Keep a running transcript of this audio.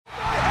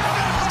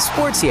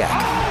Sports Yak.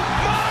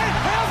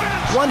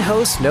 One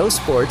host knows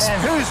sports.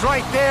 And who's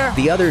right there?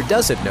 The other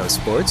doesn't know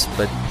sports,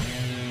 but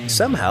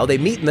somehow they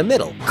meet in the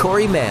middle.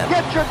 Corey Mann.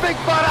 Get your big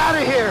butt out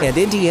of here! And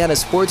Indiana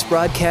Sports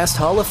Broadcast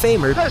Hall of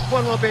Famer, This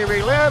one will be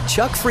relived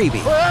Chuck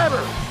Freebie.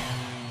 forever!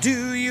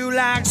 Do you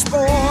like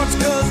sports?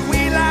 'Cause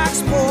we like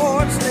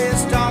sports.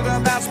 Let's talk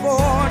about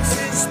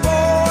sports. It's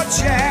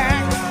Sports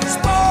Yak.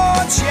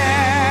 Sports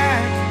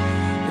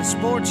Yak. It's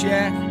Sports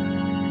Yak.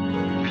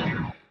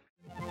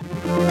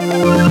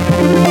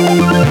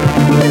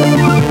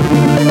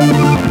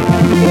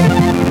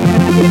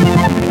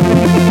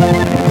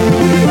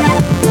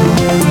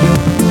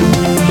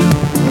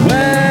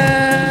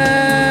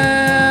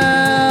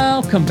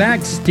 Welcome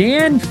back,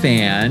 Stan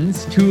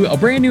fans, to a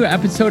brand new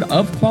episode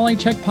of Quality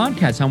Check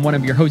Podcast. I'm one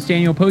of your hosts,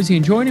 Daniel Posey,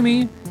 and joining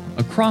me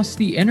across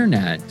the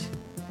internet,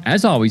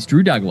 as always,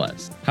 Drew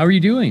Douglas. How are you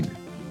doing?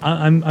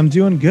 I'm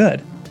doing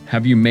good.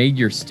 Have you made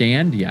your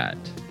stand yet?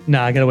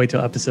 Nah, I gotta wait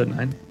till episode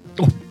 9.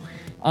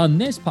 On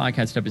this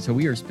podcast episode,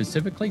 we are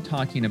specifically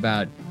talking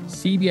about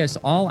CBS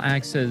All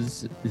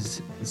Access's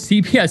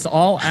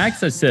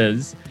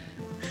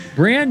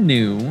brand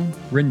new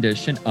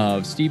rendition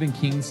of Stephen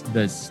King's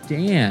The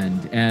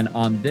Stand. And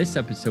on this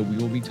episode, we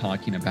will be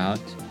talking about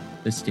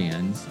The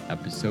Stand's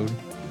episode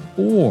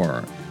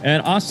 4.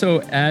 And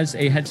also, as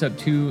a heads up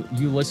to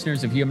you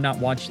listeners, if you have not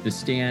watched The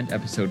Stand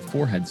episode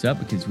 4, heads up,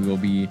 because we will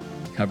be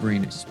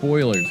covering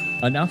spoilers.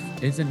 Enough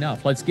is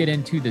enough. Let's get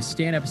into The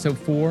Stand episode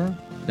 4,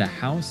 The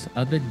House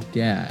of the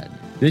Dead.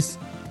 This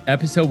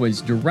episode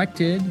was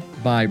directed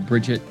by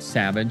Bridget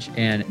Savage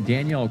and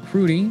Danielle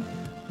Crudy,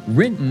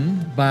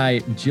 written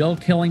by Jill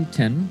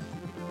Killington,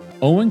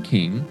 Owen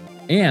King,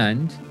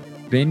 and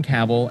Ben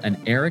Cavill and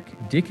Eric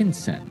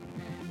Dickinson.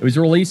 It was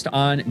released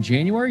on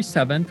January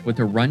 7th with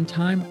a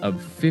runtime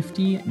of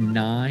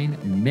 59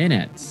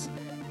 minutes.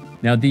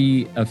 Now,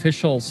 the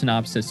official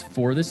synopsis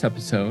for this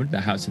episode,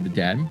 The House of the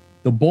Dead: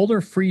 the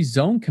Boulder Free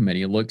Zone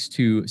Committee looks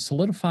to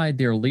solidify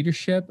their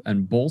leadership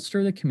and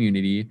bolster the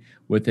community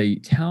with a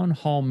town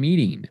hall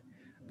meeting.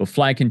 But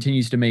Flag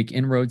continues to make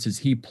inroads as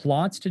he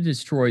plots to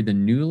destroy the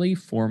newly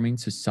forming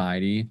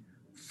society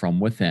from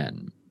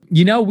within.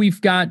 You know,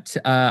 we've got,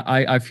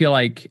 I feel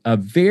like, a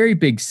very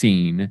big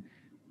scene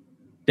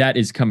that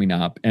is coming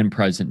up in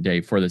present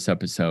day for this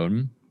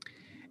episode.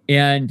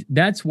 And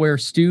that's where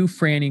Stu,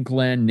 Franny,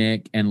 Glenn,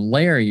 Nick, and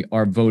Larry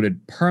are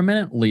voted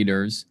permanent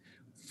leaders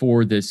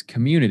for this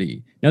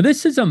community. Now,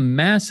 this is a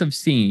massive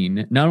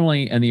scene, not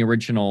only in the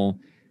original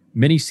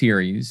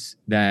miniseries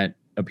that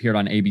appeared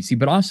on ABC,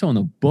 but also in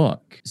the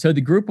book. So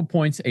the group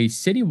appoints a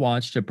city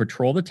watch to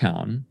patrol the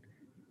town.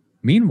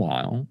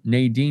 Meanwhile,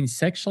 Nadine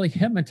sexually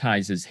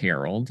hypnotizes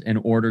Harold in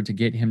order to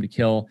get him to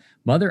kill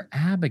Mother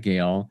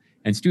Abigail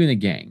and Stu and the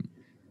gang.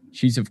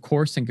 She's, of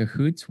course, in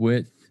cahoots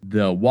with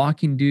the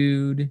Walking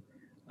Dude,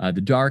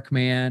 the Dark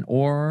Man,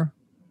 or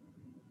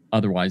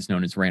otherwise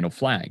known as Randall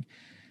Flagg.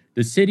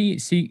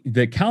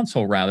 The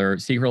council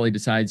secretly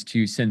decides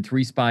to send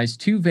 3 spies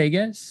to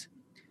Vegas.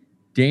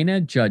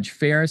 Dana, Judge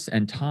Ferris,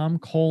 and Tom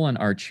Cullen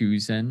are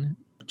chosen.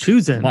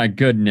 My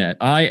goodness.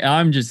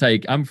 I'm just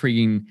like, I'm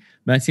freaking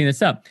messing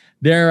this up.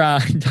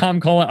 Tom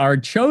Cullen are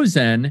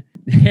chosen.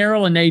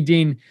 Harold and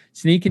Nadine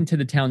sneak into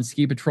the town's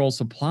ski patrol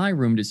supply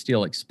room to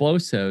steal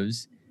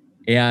explosives.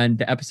 And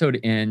the episode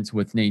ends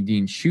with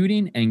Nadine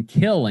shooting and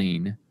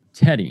killing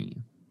Teddy.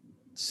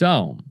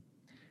 So,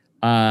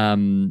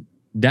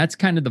 that's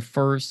kind of the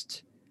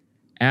first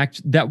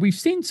act that we've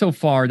seen so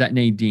far that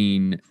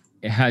Nadine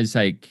has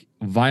like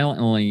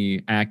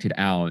violently acted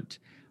out,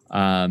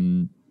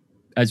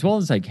 as well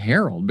as like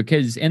Harold,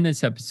 because in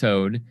this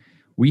episode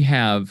we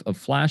have a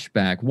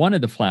flashback, one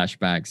of the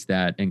flashbacks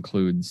that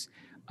includes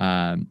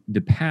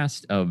the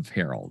past of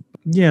Harold.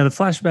 Yeah, the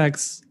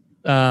flashbacks,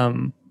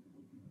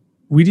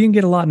 we didn't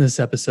get a lot in this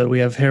episode. We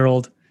have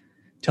Harold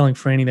telling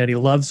Franny that he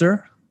loves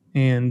her,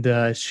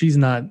 and she's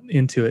not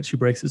into it. She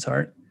breaks his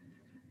heart.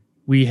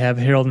 We have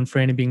Harold and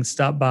Franny being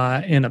stopped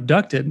by and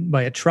abducted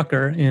by a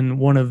trucker in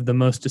one of the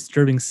most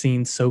disturbing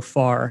scenes so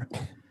far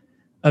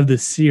of the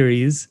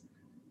series.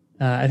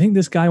 I think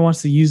this guy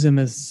wants to use him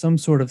as some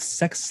sort of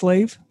sex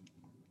slave.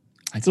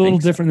 It's a little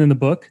different than the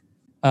book.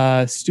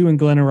 Stu and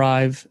Glenn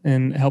arrive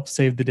and help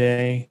save the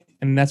day.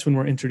 And that's when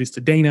we're introduced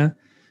to Dana,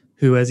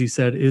 who, as you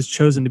said, is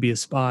chosen to be a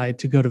spy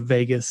to go to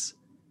Vegas.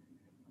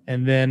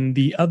 And then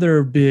the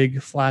other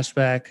big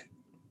flashback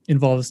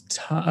involves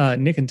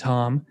Nick and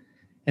Tom,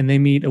 and they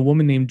meet a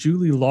woman named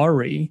Julie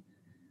Laurie.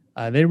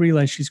 They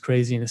realize she's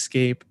crazy and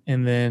escape.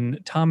 And then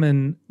Tom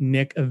and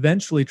Nick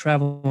eventually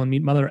travel and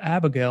meet Mother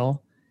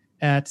Abigail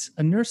at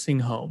a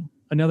nursing home,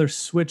 another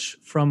switch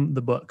from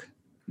the book.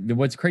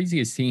 What's crazy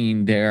is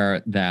seeing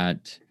there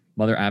that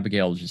Mother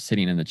Abigail is just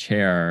sitting in the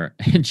chair,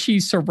 and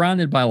she's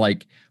surrounded by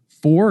like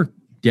 4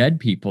 dead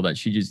people that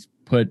she just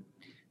put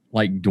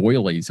like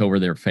doilies over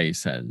their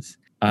faces.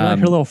 Like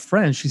her little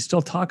friend, she's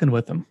still talking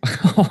with them.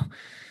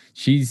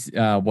 She's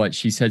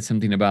she said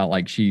something about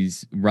like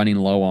she's running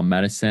low on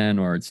medicine,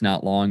 or it's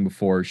not long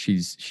before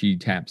she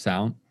taps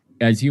out.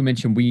 as you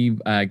mentioned, we've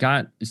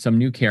got some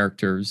new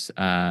characters.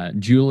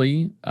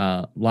 Julie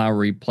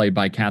Lowry, played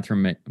by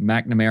Catherine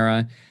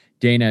McNamara,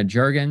 Dana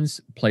Jurgens,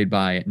 played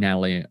by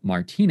Natalie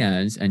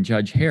Martinez, and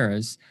Judge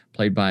Harris,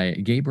 played by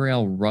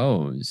Gabrielle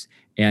Rose.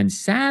 And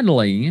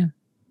sadly,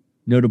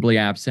 notably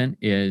absent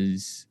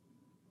is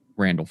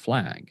Randall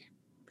Flagg.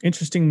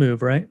 Interesting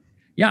move, right?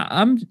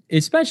 Yeah,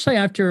 especially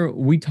after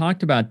we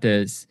talked about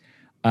this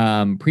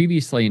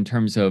previously in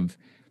terms of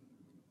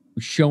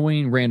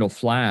showing Randall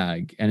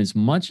Flagg, and as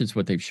much as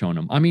what they've shown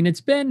him. I mean,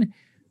 it's been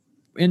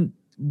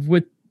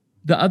with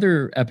the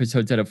other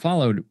episodes that have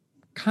followed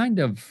kind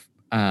of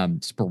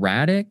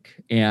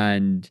sporadic,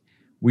 and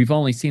we've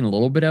only seen a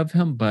little bit of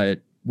him,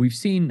 but we've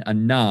seen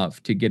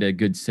enough to get a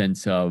good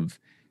sense of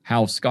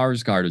how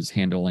Skarsgård is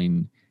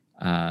handling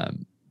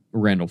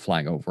Randall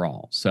Flagg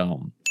overall.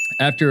 So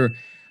after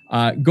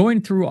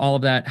going through all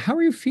of that, how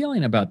are you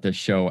feeling about this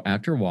show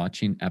after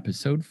watching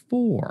episode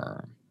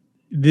 4?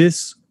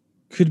 This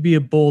could be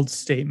a bold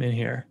statement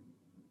here,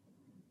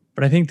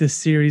 but I think this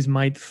series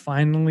might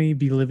finally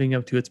be living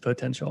up to its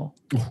potential.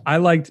 I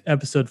liked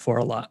episode 4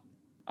 a lot.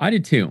 I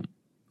did too.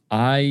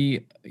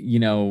 I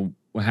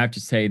have to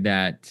say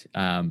that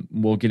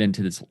we'll get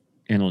into this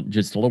in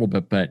just a little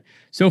bit, but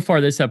so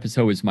far this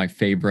episode is my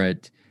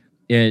favorite.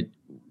 It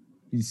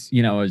is,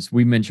 as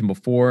we mentioned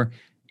before,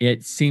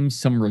 it seems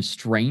some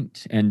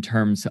restraint in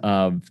terms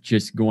of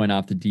just going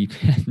off the deep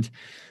end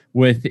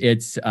with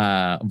its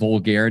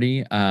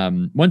vulgarity.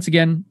 Once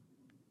again,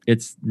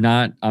 it's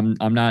not.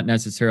 I'm not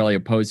necessarily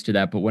opposed to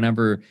that, but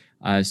whenever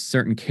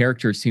certain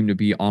characters seem to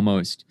be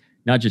almost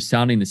not just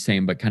sounding the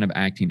same, but kind of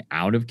acting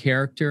out of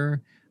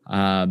character,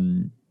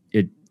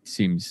 it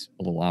seems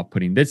a little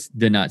off-putting. This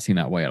did not seem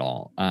that way at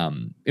all.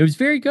 It was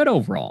very good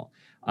overall.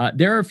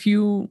 There are a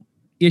few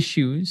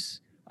issues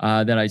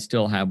that I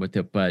still have with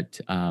it, but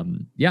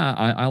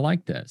I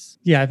like this.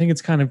 Yeah, I think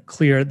it's kind of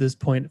clear at this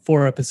point,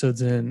 4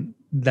 episodes in,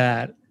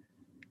 that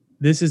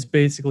this is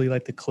basically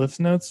like the Cliff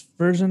Notes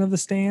version of The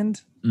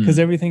Stand, because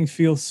everything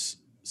feels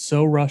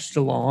so rushed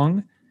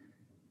along.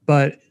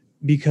 But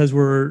because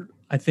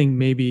I think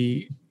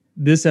maybe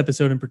this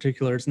episode in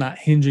particular, it's not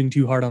hinging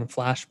too hard on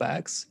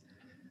flashbacks.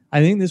 I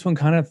think this one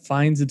kind of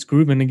finds its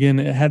groove. And again,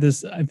 it had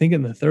this, I think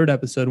in the 3rd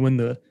episode, when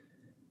the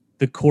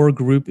core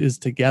group is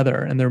together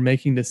and they're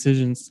making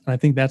decisions. And I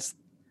think that's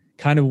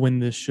kind of when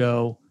this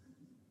show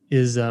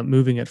is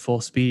moving at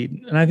full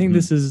speed. And I think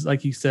this is,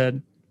 like you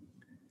said,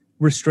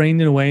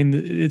 restrained in a way, and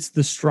it's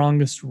the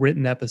strongest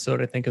written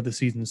episode, I think, of the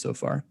season so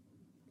far.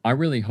 I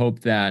really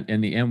hope that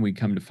in the end we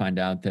come to find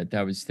out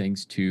that was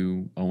thanks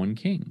to Owen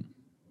King.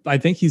 I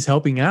think he's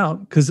helping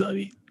out, because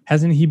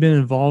hasn't he been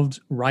involved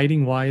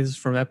writing wise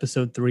from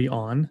episode 3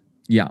 on?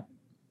 Yeah.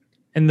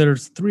 And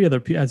there's 3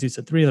 other, as you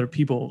said, 3 other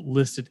people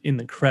listed in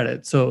the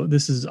credit. So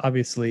this is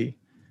obviously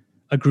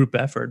a group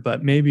effort,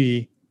 but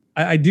maybe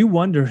I do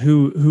wonder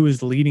who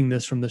is leading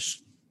this from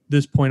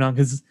this point on,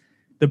 because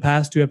the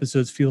past 2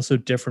 episodes feel so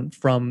different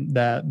from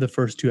the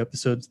first 2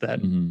 episodes that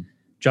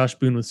Josh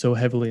Boone was so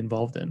heavily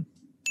involved in.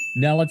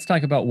 Now let's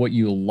talk about what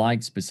you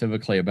like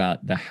specifically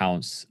about the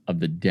House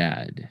of the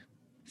Dead.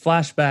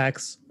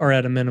 Flashbacks are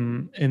at a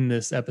minimum in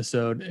this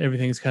episode.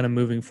 Everything's kind of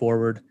moving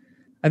forward.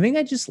 I think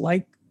I just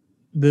like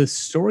the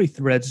story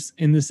threads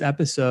in this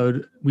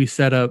episode. We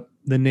set up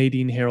the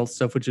Nadine Harold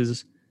stuff, which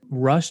is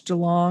rushed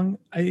along.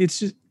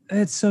 It's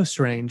so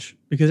strange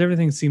because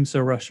everything seems so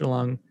rushed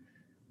along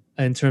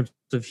in terms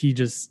of she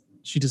just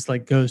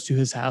like goes to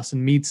his house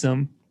and meets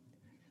him.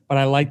 But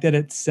I like that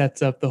it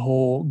sets up the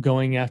whole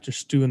going after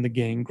Stu and the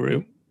gang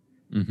group.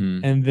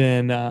 And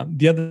then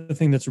the other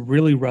thing that's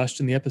really rushed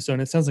in the episode,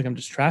 and it sounds like I'm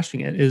just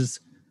trashing it, is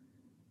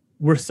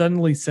we're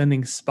suddenly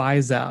sending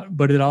spies out,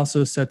 but it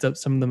also sets up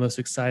some of the most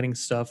exciting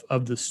stuff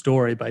of the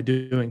story by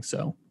doing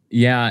so.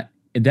 Yeah,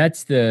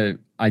 that's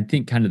I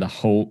think kind of the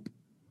hope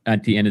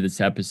at the end of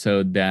this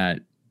episode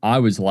that I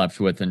was left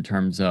with in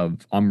terms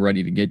of I'm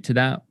ready to get to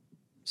that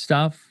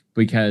stuff,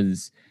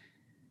 because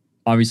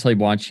obviously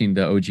watching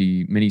the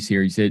OG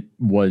miniseries, it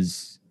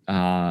was,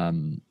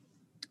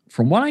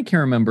 from what I can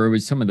remember, it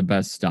was some of the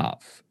best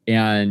stuff.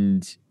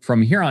 And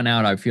from here on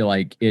out, I feel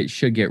like it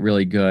should get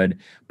really good.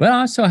 But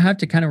I also have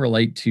to kind of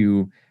relate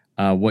to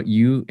what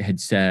you had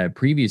said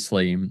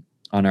previously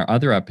on our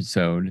other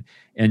episode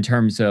in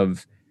terms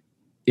of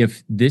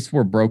if this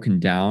were broken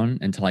down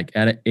into like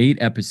 8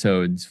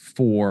 episodes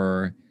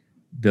for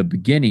the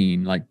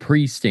beginning, like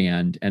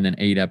pre-stand, and then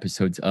 8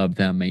 episodes of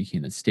them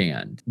making the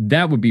stand,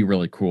 that would be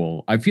really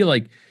cool. I feel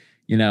like,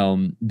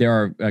 there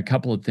are a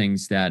couple of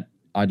things that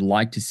I'd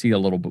like to see a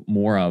little bit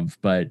more of,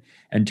 but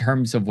in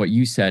terms of what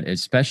you said,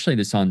 especially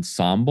this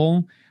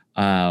ensemble,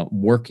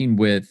 working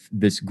with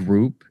this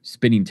group,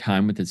 spending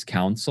time with this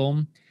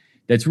council,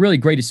 that's really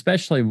great,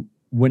 especially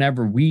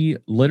whenever we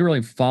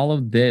literally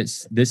followed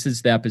this. This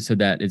is the episode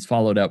that is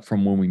followed up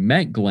from when we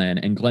met Glenn,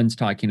 and Glenn's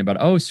talking about,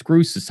 oh,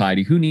 screw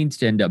society. Who needs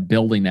to end up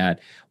building that?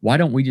 Why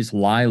don't we just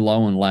lie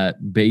low and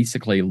let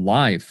basically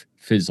life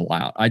fizzle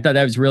out? I thought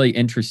that was really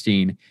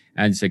interesting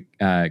as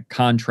a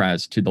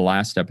contrast to the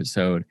last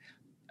episode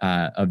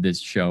of this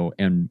show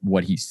and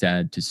what he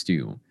said to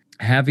Stu.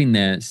 having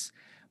this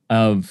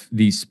of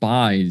these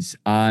spies,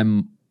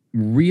 I'm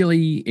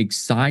really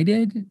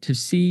excited to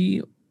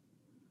see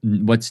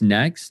what's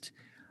next.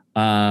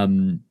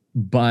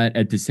 But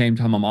at the same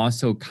time, I'm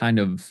also kind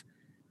of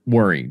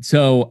worried.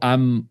 So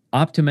I'm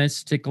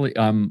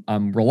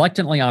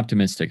reluctantly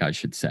optimistic, I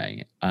should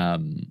say.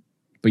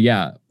 But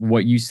yeah,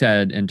 what you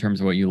said in terms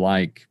of what you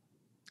like,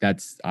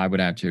 I would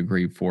have to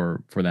agree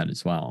for that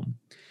as well.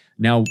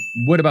 Now,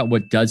 what about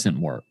what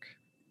doesn't work?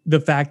 The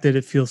fact that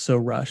it feels so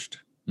rushed.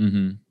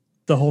 Mm-hmm.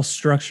 The whole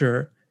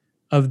structure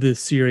of this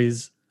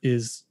series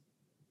is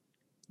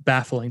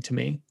baffling to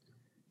me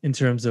in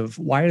terms of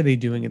why are they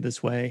doing it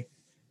this way?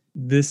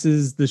 This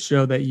is the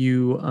show that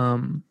you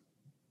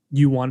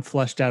want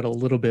fleshed out a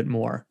little bit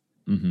more.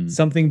 Mm-hmm.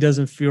 Something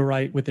doesn't feel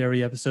right with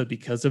every episode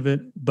because of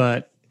it,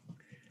 but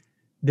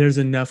there's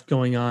enough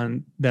going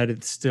on that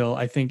it's still,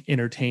 I think,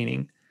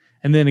 entertaining.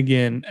 And then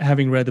again,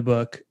 having read the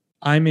book,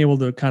 I'm able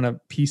to kind of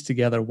piece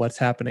together what's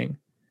happening.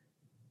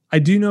 I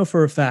do know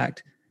for a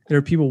fact there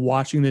are people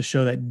watching this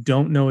show that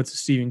don't know it's a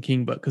Stephen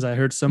King book, because I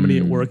heard somebody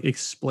at work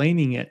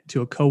explaining it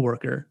to a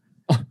coworker.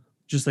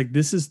 Just like,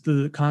 this is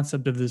the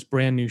concept of this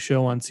brand new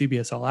show on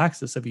CBS All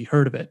Access. Have you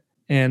heard of it?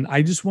 And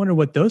I just wonder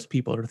what those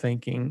people are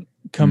thinking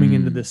coming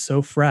into this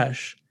so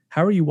fresh.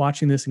 How are you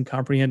watching this and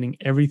comprehending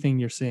everything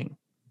you're seeing?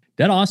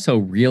 That also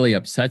really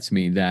upsets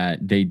me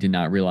that they did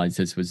not realize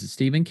this was a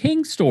Stephen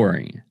King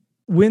story.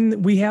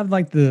 When we have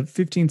like the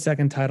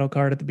 15-second title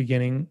card at the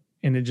beginning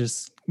and it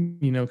just,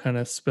 kind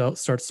of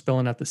starts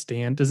spelling out The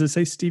Stand, does it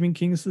say Stephen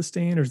King's The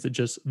Stand, or is it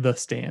just The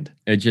Stand?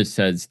 It just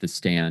says The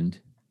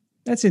Stand.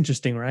 That's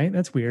interesting, right?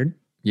 That's weird.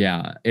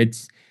 Yeah,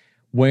 it's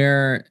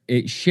where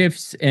it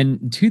shifts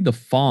and to the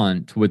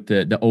font with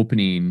the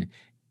opening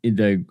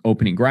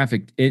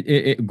graphic.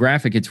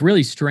 It's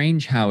really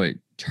strange how it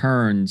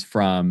turns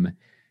from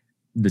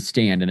The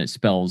Stand and it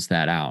spells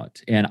that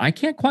out. And I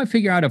can't quite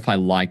figure out if I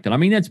like that. I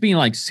mean, that's being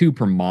like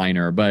super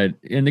minor, but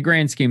in the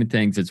grand scheme of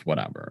things, it's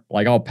whatever.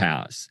 Like, I'll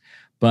pass.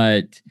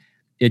 But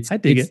I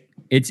dig it.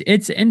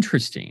 It's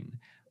interesting.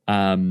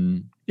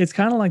 It's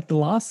kind of like the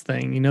Lost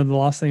thing. The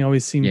Lost thing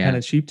always seemed kind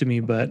of cheap to me,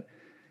 but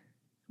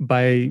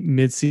by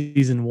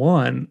mid-season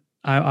 1,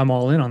 I'm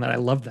all in on that. I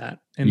love that.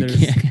 And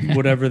there's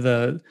whatever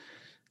the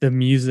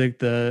music,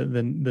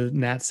 the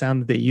nat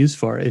sound that they use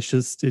for it,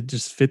 it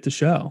just fit the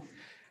show.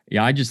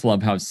 Yeah, I just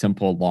love how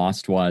simple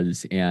Lost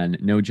was. And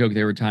no joke,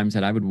 there were times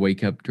that I would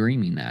wake up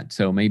dreaming that.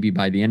 So maybe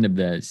by the end of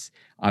this,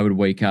 I would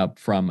wake up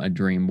from a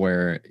dream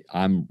where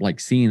I'm like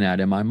seeing that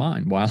in my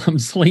mind while I'm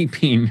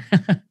sleeping.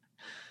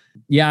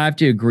 Yeah, I have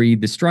to agree.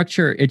 The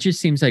structure, it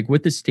just seems like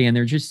with The Stand,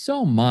 there's just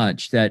so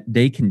much that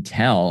they can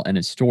tell in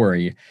a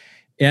story.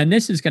 And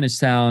this is going to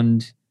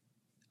sound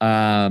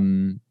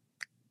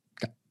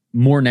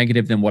more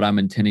negative than what I'm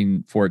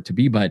intending for it to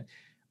be, but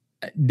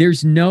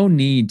there's no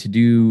need to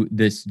do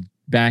this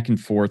back and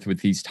forth with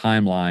these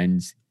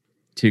timelines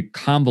to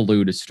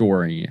convolute a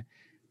story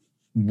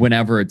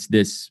whenever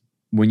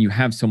when you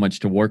have so much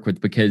to work with,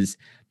 because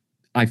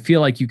I feel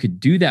like you could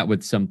do that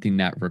with something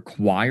that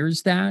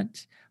requires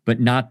that, but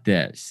not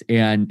this.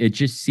 And it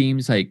just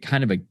seems like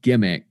kind of a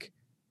gimmick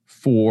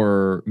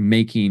for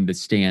making The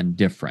Stand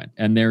different.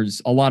 And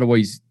there's a lot of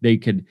ways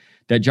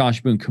that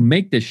Josh Boone could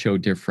make this show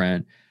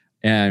different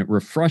and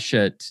refresh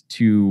it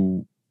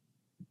to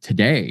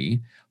today.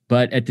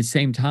 But at the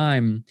same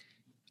time,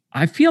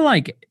 I feel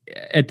like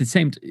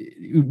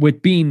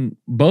with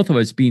both of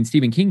us being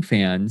Stephen King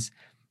fans,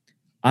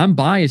 I'm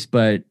biased,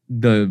 but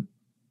the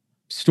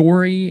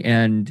story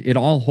and it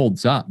all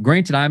holds up.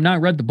 Granted, I have not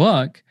read the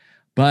book,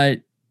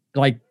 but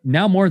like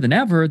now more than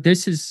ever,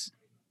 this is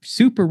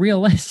super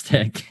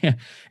realistic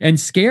and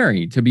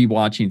scary to be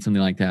watching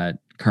something like that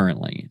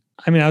currently.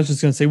 I mean, I was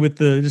just going to say with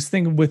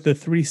the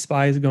 3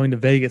 spies going to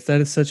Vegas,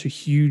 that is such a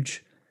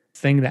huge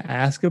thing to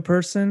ask a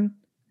person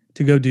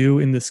to go do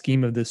in the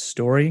scheme of this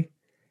story.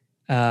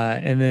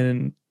 And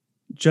then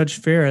Judge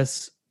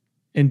Ferris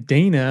and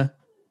Dana,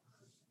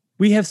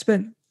 we have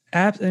spent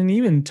and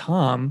even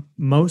Tom,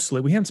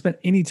 mostly, we haven't spent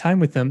any time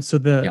with them. So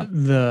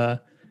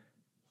the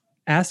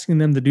asking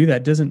them to do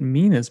that doesn't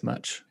mean as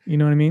much. You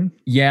know what I mean?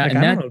 Yeah.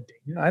 Like,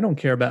 I don't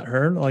care about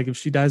her. Like, if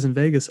she dies in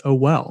Vegas, oh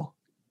well.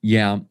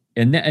 Yeah.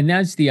 And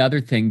that's the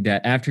other thing,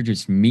 that after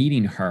just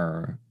meeting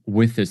her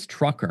with this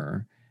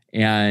trucker,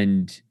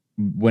 and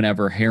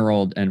whenever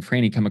Harold and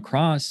Franny come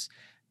across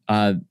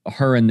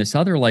her and this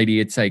other lady,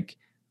 it's like,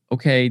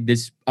 okay,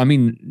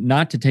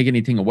 not to take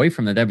anything away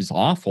from that was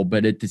awful,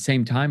 but at the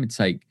same time, it's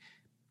like,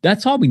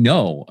 that's all we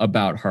know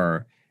about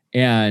her.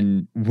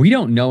 And we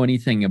don't know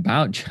anything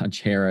about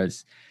Judge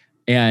Harris.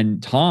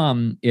 And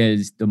Tom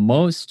is the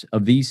most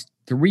of these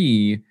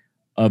 3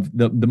 of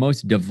the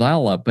most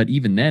developed, but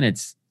even then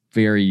it's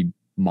very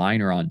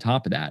minor on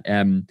top of that.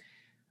 And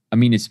I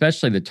mean,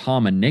 especially the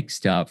Tom and Nick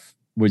stuff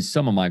was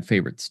some of my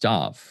favorite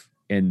stuff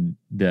in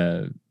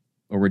the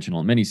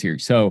original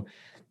miniseries. So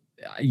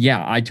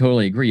yeah, I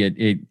totally agree.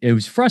 It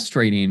was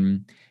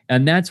frustrating.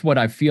 And that's what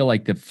I feel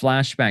like the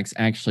flashbacks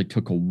actually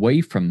took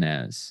away from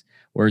this.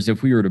 Whereas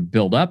if we were to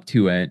build up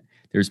to it,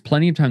 There's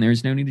plenty of time.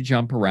 There's no need to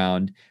jump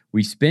around.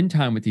 We spend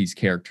time with these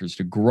characters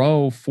to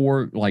grow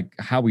for like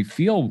how we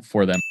feel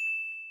for them.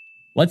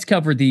 Let's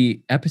cover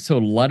the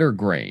episode letter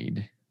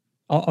grade.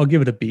 I'll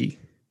give it a B.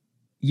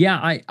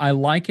 Yeah, I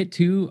like it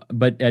too,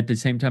 but at the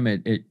same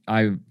time,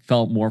 I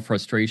felt more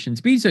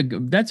frustrations.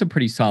 That's a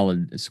pretty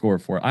solid score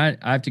for it. I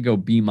have to go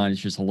B minus,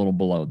 just a little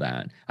below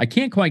that. I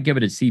can't quite give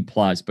it a C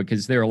plus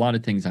because there are a lot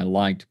of things I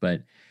liked,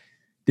 but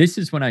this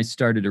is when I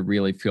started to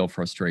really feel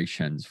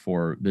frustrations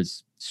for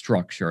this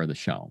structure of the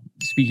show.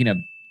 Speaking of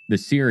the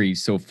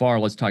series so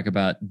far, let's talk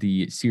about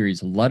the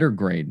series letter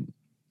grade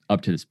up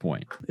to this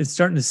point. It's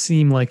starting to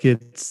seem like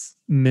it's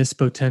missed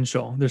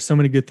potential. There's so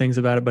many good things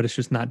about it, but it's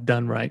just not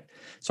done right.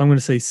 So I'm going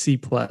to say C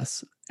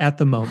plus at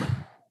the moment.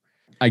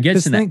 I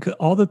guess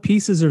all the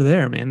pieces are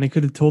there, man. They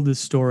could have told this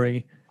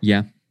story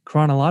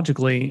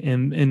chronologically,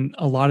 and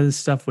a lot of this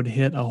stuff would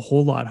hit a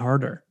whole lot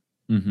harder.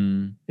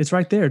 Mm-hmm. It's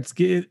right there.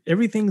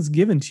 Everything's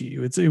given to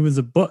you. It was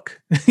a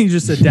book. You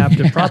just adapt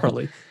it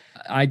properly.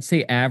 I'd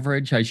say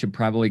average. I should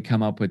probably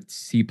come up with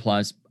C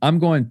plus. I'm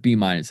going B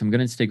minus. I'm going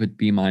to stick with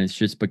B minus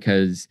just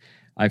because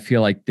I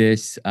feel like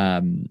this,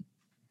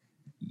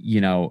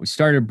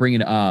 started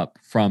bringing up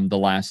from the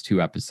last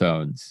 2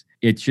 episodes.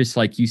 It's just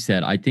like you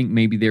said, I think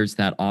maybe there's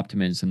that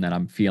optimism that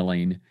I'm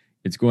feeling.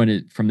 It's going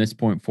to, from this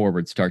point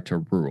forward, start to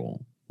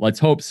rule. Let's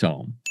hope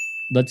so.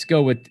 Let's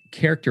go with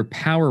character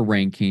power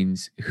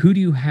rankings. Who do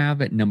you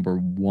have at number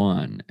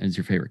 1 as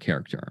your favorite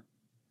character?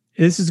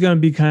 This is going to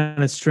be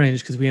kind of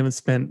strange because we haven't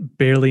spent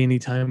barely any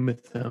time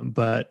with them,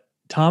 but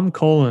Tom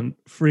Cullen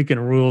freaking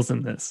rules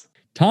in this.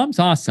 Tom's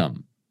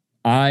awesome.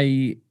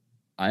 I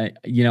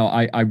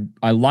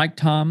like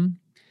Tom.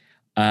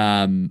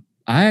 I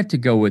have to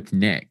go with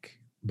Nick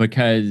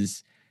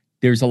because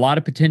there's a lot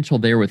of potential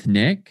there with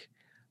Nick.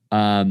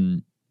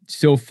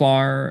 So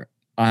far,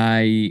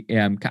 I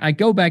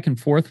go back and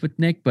forth with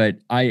Nick, but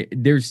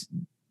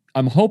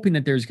I'm hoping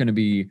that there's going to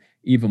be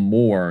even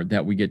more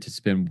that we get to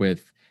spend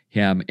with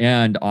him,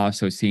 and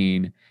also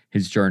seeing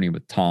his journey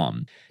with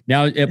Tom.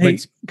 Now,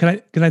 can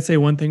I say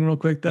one thing real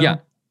quick though? Yeah.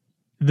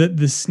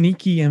 The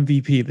sneaky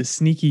MVP, the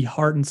sneaky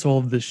heart and soul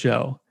of the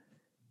show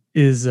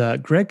is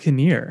Greg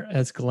Kinnear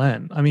as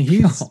Glenn. I mean,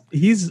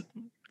 he's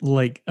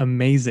like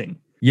amazing.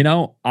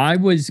 I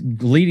was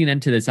leading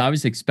into this. I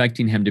was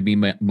expecting him to be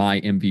my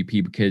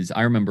MVP because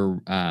I remember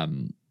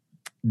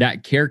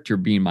that character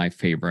being my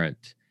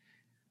favorite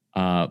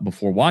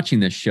before watching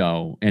this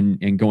show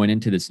and going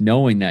into this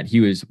knowing that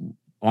he was.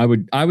 I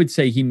would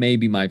say he may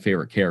be my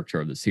favorite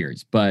character of the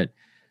series, but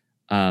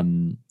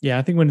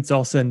I think when it's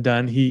all said and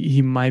done,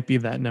 he might be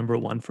that number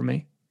 1 for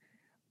me.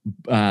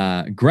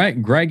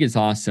 Greg is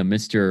awesome,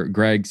 Mr.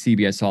 Greg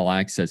CBS All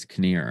Access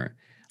Kinnear.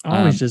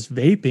 He's just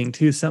vaping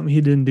too. Something he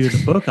didn't do in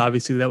the book.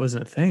 Obviously, that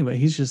wasn't a thing, but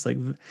he's just like,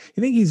 you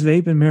think he's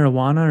vaping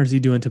marijuana or is he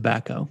doing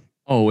tobacco?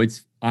 Oh,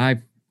 I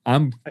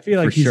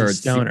feel like he's a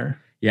stoner.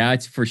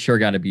 It's for sure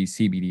got to be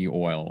CBD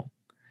oil.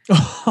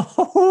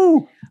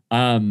 Oh.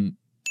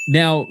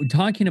 Now,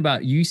 talking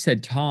about, you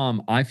said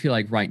Tom, I feel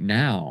like right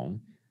now,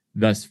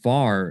 thus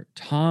far,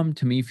 Tom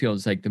to me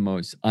feels like the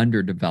most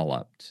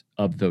underdeveloped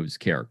of those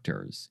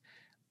characters.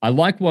 I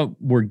like what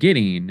we're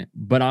getting,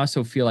 but I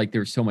also feel like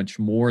there's so much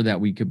more that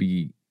we could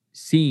be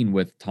seeing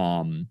with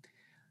Tom,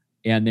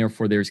 and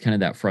therefore there's kind of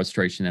that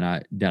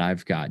frustration that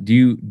I've got.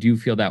 Do you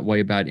feel that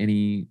way about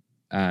any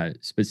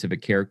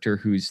specific character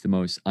who's the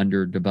most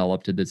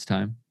underdeveloped at this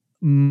time?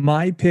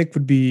 My pick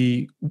would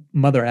be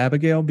Mother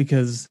Abigail,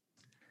 because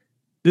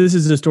this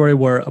is a story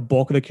where a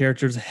bulk of the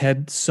characters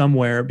head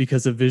somewhere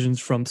because of visions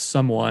from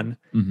someone.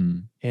 Mm-hmm.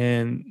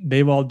 And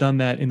they've all done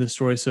that in the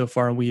story so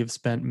far. And we have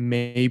spent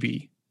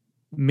maybe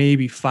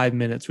 5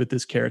 minutes with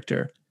this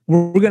character.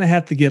 We're going to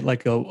have to get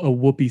like a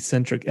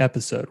Whoopi-centric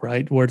episode,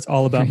 right? Where it's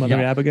all about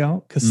Mother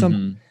Abigail. Because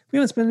we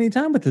haven't spent any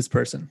time with this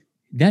person.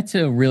 That's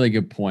a really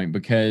good point,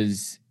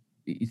 because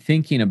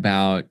thinking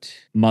about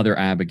Mother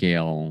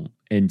Abigail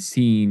and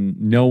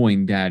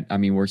knowing that, I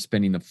mean, we're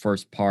spending the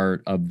first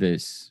part of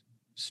this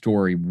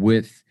story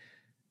with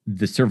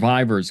the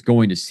survivors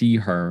going to see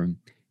her,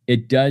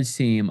 it does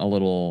seem a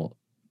little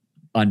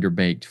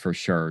underbaked for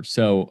sure.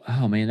 So,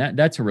 oh man,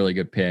 that's a really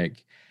good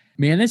pick.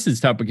 Man, this is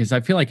tough because I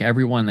feel like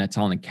everyone that's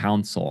on the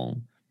council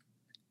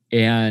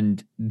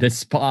and the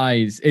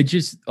spies,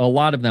 a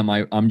lot of them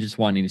I'm just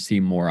wanting to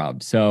see more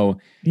of. So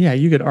yeah,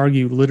 you could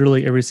argue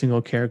literally every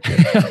single character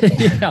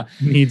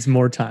needs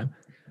more time.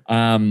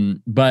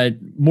 But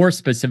more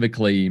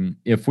specifically,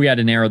 if we had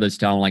to narrow this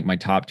down, like my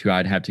top 2,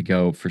 I'd have to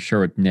go for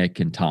sure with Nick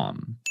and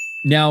Tom.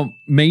 Now,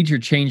 major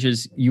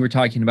changes, you were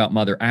talking about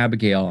Mother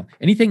Abigail.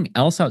 Anything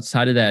else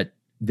outside of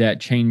that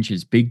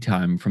changes big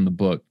time from the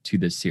book to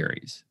this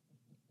series?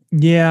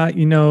 Yeah,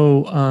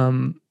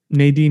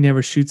 Nadine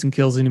never shoots and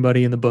kills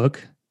anybody in the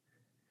book.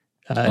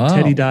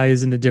 Teddy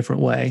dies in a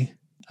different way.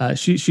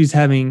 She's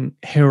having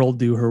Harold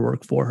do her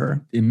work for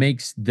her. It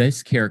makes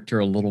this character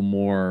a little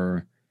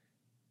more...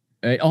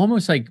 It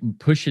almost like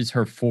pushes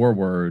her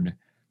forward,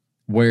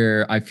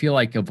 where I feel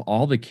like of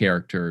all the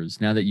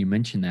characters, now that you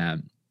mention that,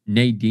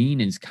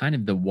 Nadine is kind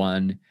of the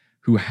one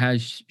who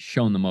has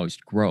shown the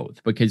most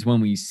growth. Because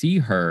when we see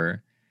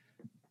her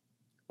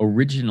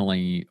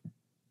originally,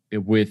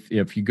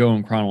 if you go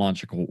in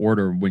chronological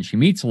order, when she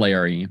meets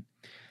Larry,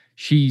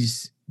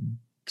 she's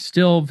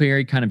still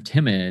very kind of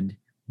timid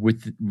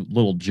with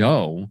little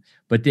Joe.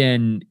 But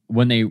then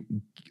when they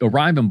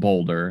arrive in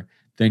Boulder,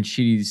 then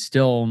she's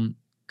still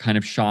kind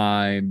of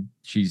shy.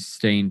 She's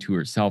staying to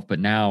herself. But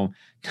now,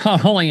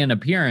 not only in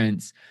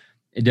appearance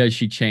does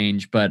she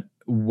change, but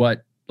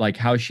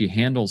how she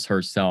handles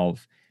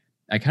herself.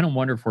 I kind of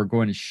wonder if we're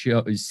going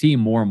to see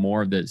more and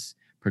more of this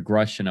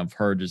progression of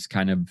her just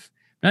kind of,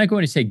 not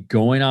going to say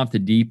going off the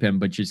deep end,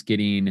 but just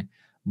getting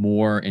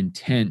more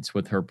intense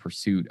with her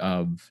pursuit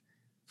of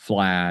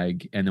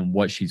Flag, and then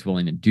what she's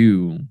willing to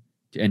do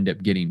to end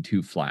up getting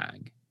to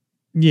Flag.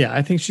 Yeah,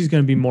 I think she's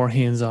going to be more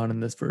hands-on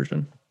in this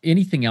version.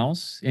 Anything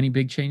else? Any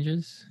big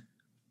changes?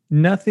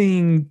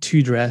 Nothing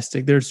too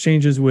drastic. There's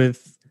changes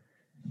with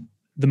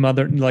the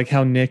mother, like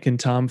how Nick and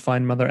Tom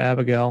find Mother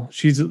Abigail.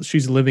 She's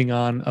living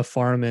on a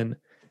farm in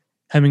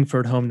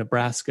Hemingford Home,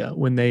 Nebraska,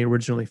 when they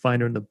originally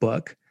find her in the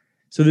book.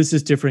 So this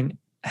is different,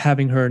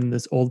 having her in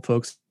this old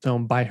folks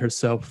home by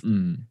herself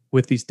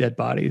with these dead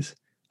bodies.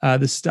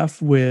 The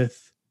stuff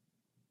with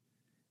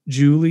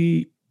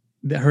Julie,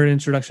 her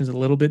introduction is a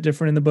little bit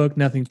different in the book.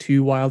 Nothing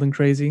too wild and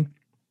crazy.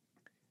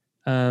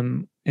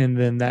 And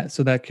then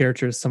that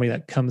character is somebody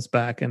that comes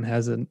back and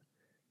has a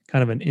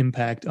kind of an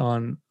impact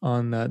on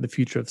the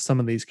future of some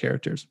of these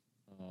characters.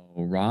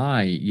 Oh,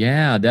 right.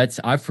 Yeah,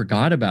 I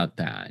forgot about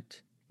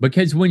that.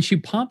 Because when she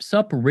pops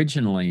up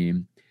originally,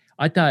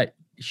 I thought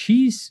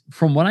she's,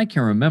 from what I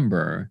can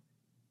remember,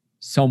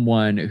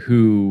 someone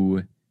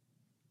who,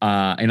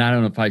 and I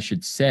don't know if I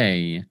should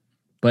say,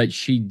 but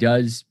she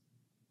does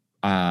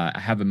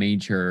have a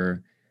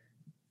major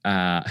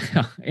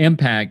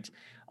impact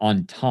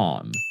on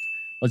Tom.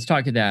 Let's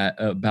talk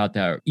about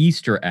that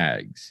Easter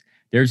eggs.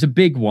 There's a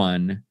big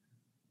one.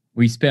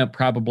 We spent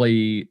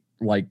probably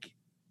like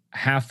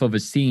half of a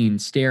scene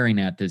staring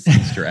at this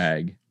Easter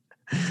egg.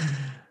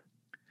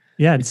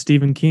 Yeah, it's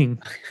Stephen King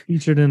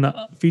featured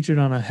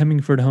on a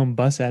Hemingford Home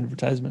bus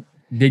advertisement.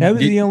 That was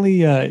the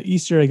only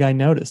Easter egg I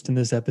noticed in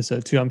this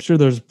episode too. I'm sure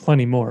there's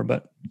plenty more,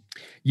 but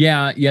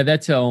yeah,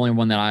 that's the only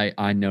one that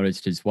I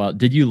noticed as well.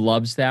 Did you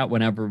love that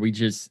whenever we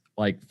just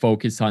like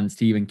focus on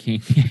Stephen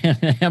King and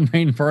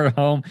Hemingford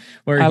Home?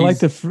 Where I like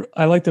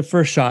the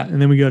first shot,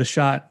 and then we go to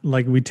shot,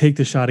 like we take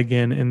the shot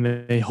again, and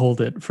then they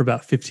hold it for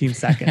about 15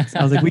 seconds.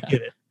 I was like, we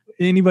get it.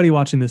 Anybody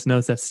watching this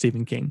knows that's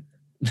Stephen King.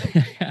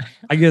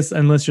 I guess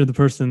unless you're the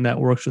person that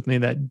works with me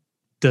that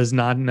does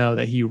not know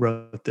that he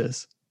wrote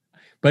this.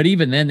 But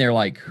even then, they're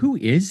like, "Who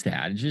is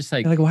that?" It's just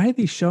like, why are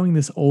they showing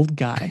this old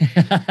guy?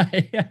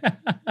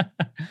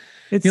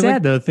 It's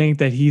sad though to think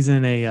that he's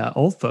in a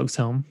old folks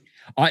home.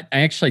 I'm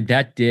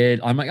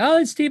like, oh,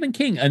 it's Stephen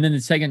King. And then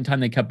the second time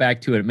they cut back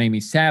to it made me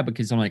sad,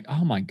 because I'm like,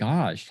 oh my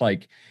gosh,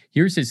 like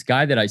here's this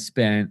guy that I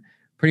spent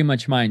pretty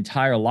much my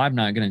entire life,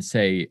 not going to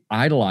say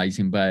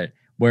idolizing, but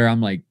where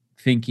I'm like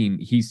thinking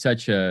he's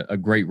such a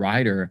great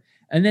writer.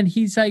 And then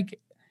he's like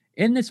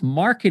in this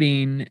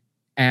marketing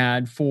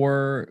ad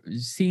for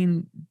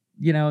seeing,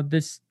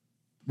 this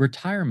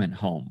retirement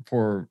home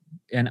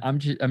and I'm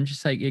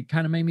just like, it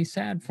kind of made me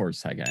sad for a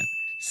second.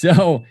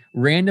 So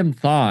random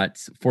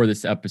thoughts for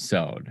this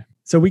episode.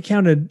 So we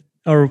counted,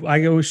 or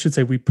I should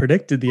say we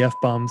predicted the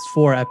F-bombs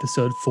for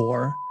episode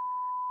 4.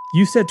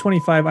 You said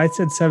 25, I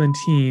said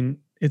 17.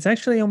 It's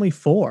actually only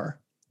 4.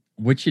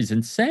 Which is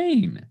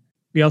insane.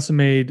 We also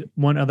made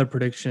one other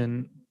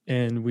prediction,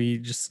 and we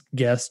just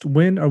guessed,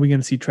 when are we going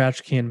to see Trash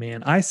Can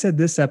Man? I said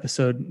this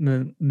episode,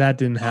 and that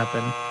didn't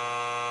happen.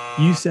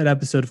 You said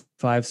episode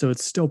 5, so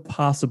it's still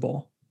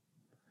possible.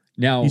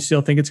 Now, you still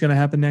think it's going to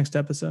happen next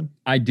episode?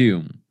 I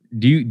do.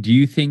 Do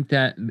you think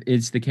that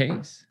is the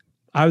case?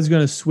 I was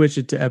going to switch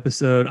it to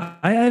episode.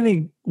 I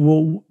think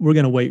we're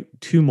going to wait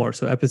 2 more,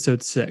 so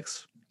episode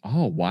 6.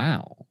 Oh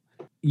wow!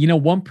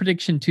 One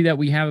prediction too that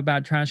we have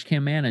about Trash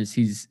Can Man is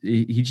he's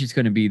just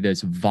going to be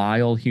this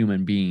vile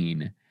human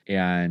being,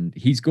 and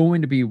he's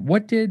going to be,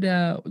 what did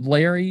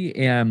Larry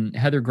and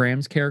Heather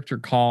Graham's character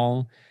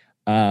call?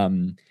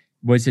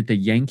 Was it the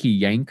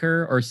Yankee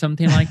Yanker or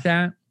something like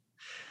that?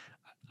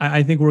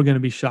 I think we're going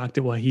to be shocked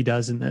at what he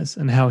does in this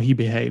and how he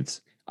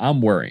behaves. I'm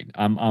worried.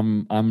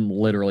 I'm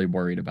literally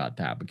worried about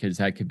that, because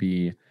that could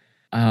be,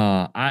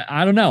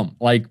 I don't know.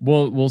 Like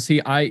we'll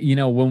see.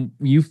 When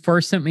you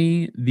first sent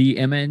me the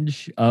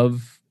image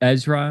of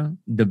Ezra,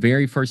 the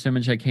very first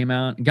image that came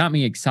out, got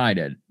me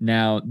excited.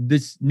 Now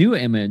this new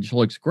image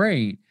looks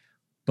great,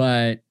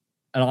 but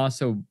it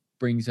also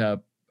brings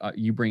up,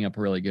 you bring up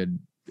a really good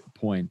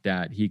point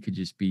that he could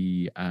just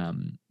be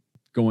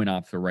going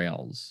off the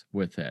rails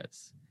with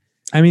this.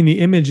 I mean, the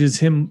image is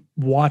him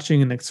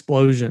watching an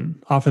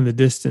explosion off in the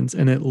distance,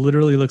 and it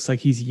literally looks like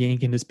he's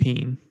yanking his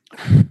peen.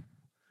 And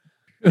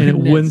it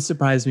wouldn't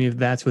surprise me if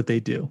that's what they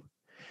do.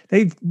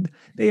 They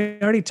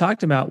already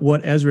talked about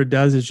what Ezra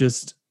does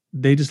is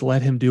they just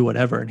let him do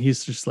whatever, and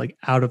he's just like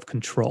out of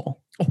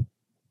control.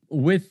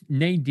 With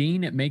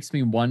Nadine, it makes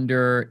me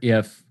wonder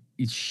if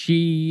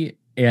she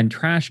and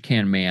Trash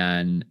Can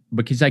Man,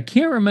 because I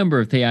can't remember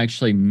if they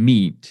actually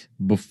meet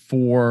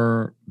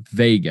before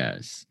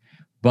Vegas,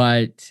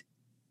 but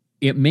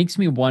it makes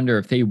me wonder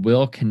if they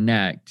will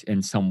connect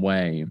in some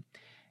way.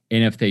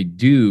 And if they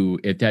do,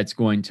 if that's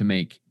going to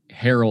make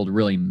Harold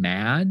really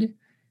mad,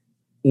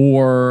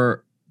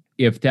 or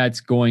if that's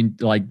going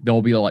like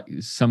there'll be like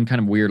some kind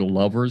of weird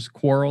lovers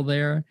quarrel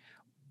there,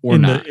 or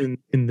not. In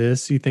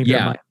this, you think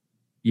there might?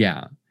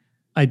 Yeah.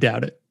 I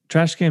doubt it.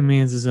 Trash Can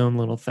Man's his own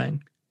little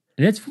thing.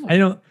 And it's I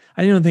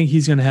don't think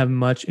he's going to have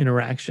much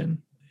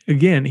interaction.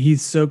 Again,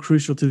 he's so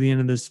crucial to the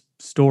end of this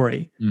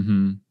story.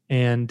 Mm-hmm.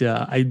 And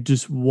I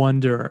just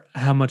wonder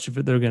how much of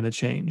it they're going to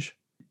change.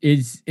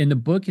 Is in the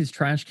book, is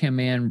Trash Can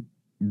Man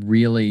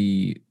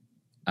really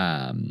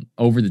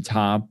over the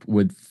top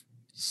with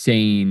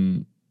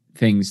saying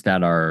things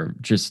that are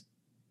just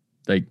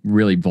like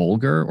really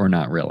vulgar, or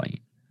not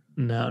really?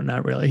 No,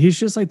 not really. He's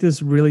just like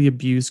this really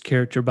abused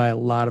character by a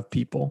lot of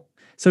people.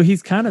 So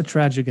he's kind of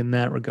tragic in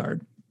that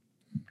regard.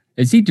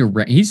 Is he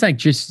he's like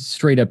just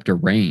straight up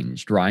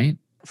deranged, right?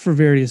 For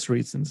various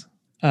reasons,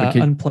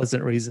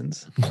 unpleasant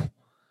reasons.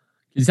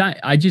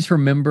 I just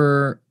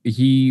remember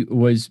he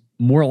was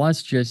more or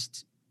less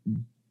just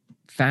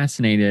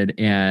fascinated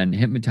and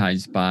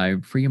hypnotized by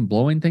freaking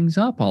blowing things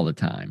up all the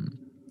time.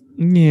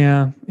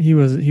 Yeah, he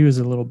was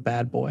a little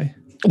bad boy.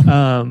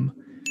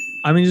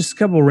 I mean, just a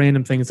couple of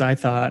random things I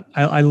thought.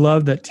 I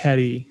love that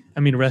Teddy. I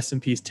mean, rest in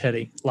peace,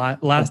 Teddy.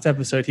 Last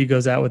episode, he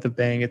goes out with a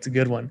bang. It's a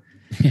good one.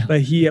 Yeah.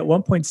 But he at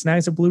one point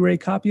snags a Blu-ray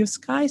copy of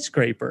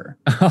Skyscraper.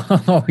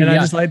 Oh, and I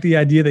just like the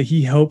idea that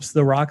he hopes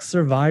the Rock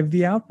survived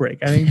the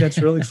outbreak. I think that's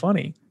really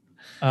funny.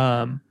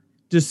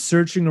 Just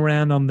searching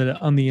around on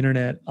the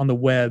internet, on the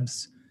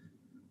webs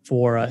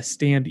for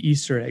stand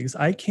Easter eggs,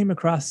 I came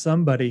across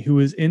somebody who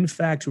is in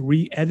fact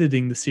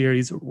re-editing the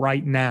series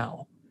right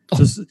now.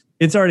 So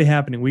it's already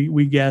happening.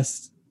 We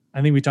guessed,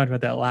 I think we talked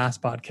about that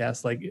last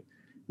podcast, like,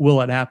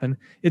 will it happen?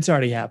 It's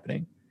already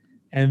happening.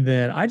 And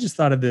then I just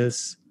thought of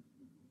this.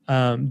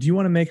 Do you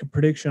want to make a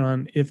prediction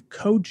on if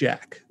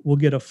Kojak will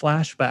get a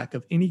flashback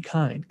of any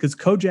kind? Because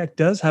Kojak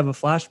does have a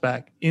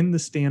flashback in the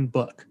Stand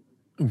book.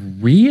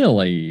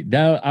 Really?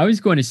 Now, I was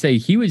going to say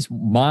he was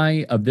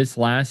of this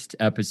last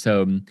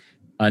episode,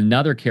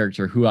 another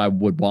character who I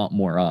would want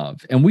more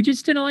of. And we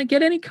just didn't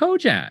get any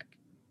Kojak.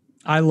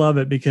 I love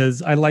it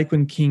because I like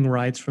when King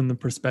writes from the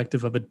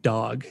perspective of a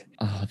dog.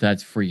 Oh,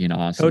 that's freaking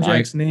awesome.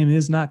 Kojak's name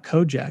is not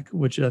Kojak,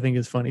 which I think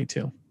is funny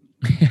too.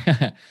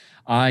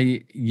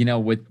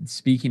 With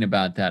speaking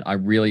about that, I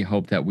really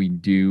hope that we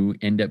do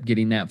end up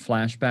getting that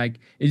flashback.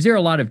 Is there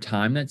a lot of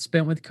time that's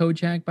spent with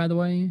Kojak, by the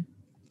way?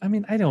 I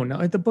mean, I don't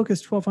know. The book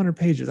is 1,200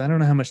 pages. I don't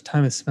know how much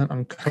time is spent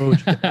on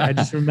Kojak. I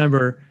just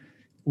remember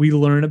we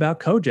learn about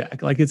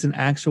Kojak like it's an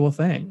actual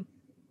thing.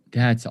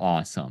 That's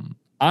awesome.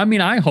 I mean,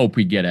 I hope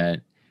we get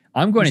it.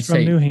 I'm going to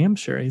say from New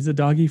Hampshire. He's a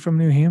doggy from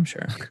New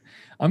Hampshire.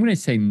 I'm going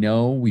to say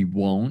no, we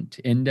won't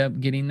end up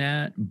getting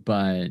that,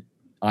 but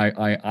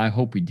I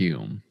hope we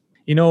do.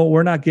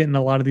 We're not getting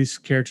a lot of these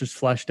characters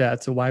fleshed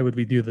out, so why would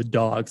we do the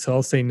dog? So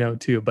I'll say no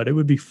too, but it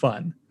would be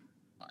fun.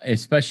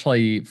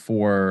 Especially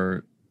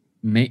for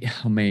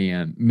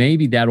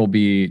maybe that'll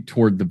be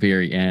toward the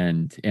very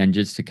end, and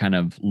just to kind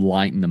of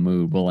lighten the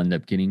mood, we'll end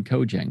up getting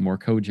more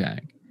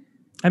Kojak.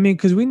 I mean,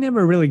 because we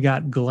never really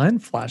got Glenn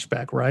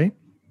flashback, right?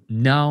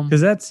 No,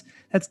 because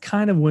that's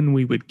kind of when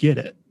we would get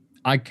it.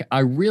 I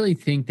really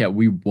think that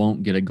we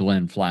won't get a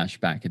Glenn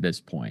flashback at this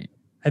point.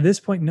 At this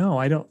point, no,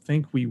 I don't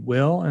think we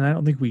will, and I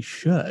don't think we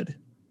should.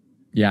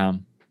 Yeah.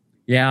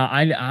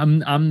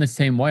 I'm the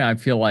same way. I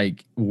feel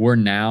like we're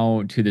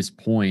now to this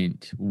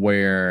point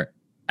where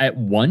at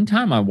one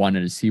time I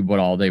wanted to see what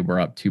all they were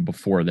up to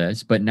before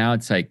this, but now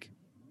it's like,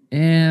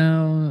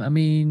 I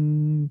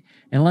mean,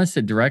 unless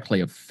it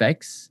directly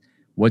affects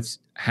what's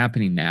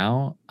happening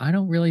now, I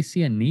don't really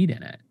see a need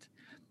in it.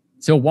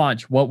 So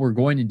watch, what we're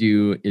going to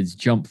do is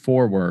jump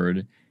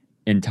forward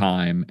in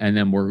time, and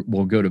then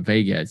we'll go to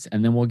Vegas,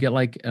 and then we'll get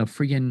like a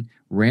freaking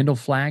Randall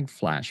Flagg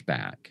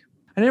flashback.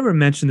 I never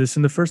mentioned this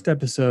in the first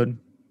episode.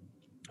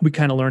 We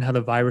kind of learn how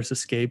the virus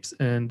escapes,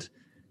 and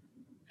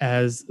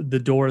as the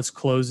door is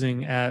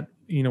closing at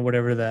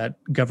whatever that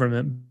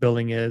government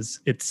building is,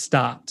 it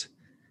stopped,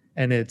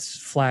 and it's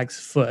Flagg's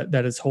foot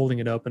that is holding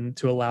it open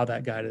to allow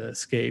that guy to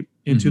escape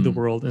into the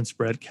world and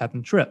spread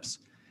Captain Trips.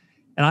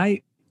 And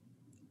I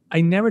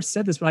never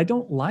said this, but I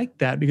don't like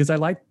that, because I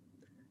like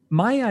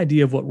my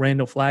idea of what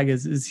Randall Flagg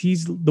is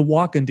he's the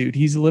walking dude.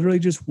 He's literally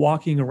just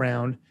walking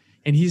around,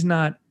 and he's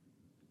not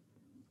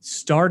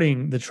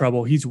starting the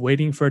trouble. He's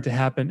waiting for it to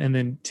happen and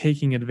then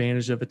taking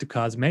advantage of it to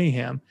cause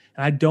mayhem.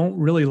 And I don't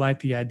really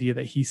like the idea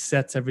that he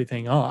sets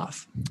everything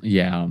off.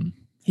 Yeah.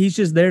 He's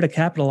just there to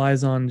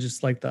capitalize on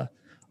just like the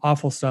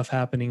awful stuff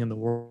happening in the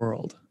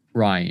world.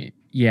 Right.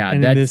 Yeah.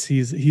 And in this,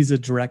 he's a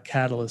direct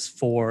catalyst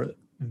for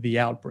the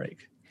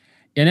outbreak.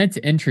 And it's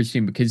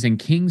interesting because in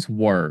King's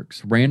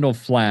works, Randall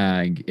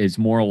Flagg is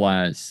more or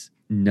less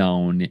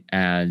known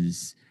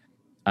as,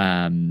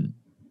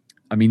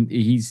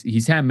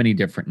 he's had many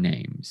different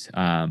names.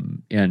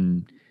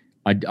 In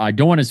I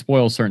don't want to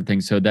spoil certain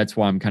things, so that's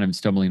why I'm kind of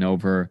stumbling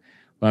over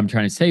what I'm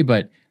trying to say.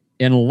 But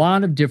in a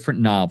lot of different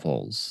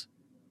novels,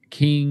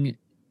 King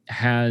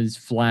has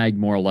Flag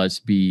more or less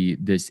be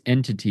this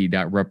entity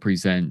that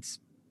represents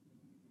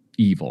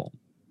evil,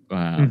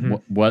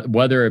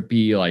 whether it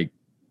be like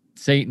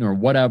Satan or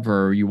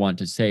whatever you want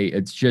to say.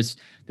 It's just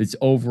this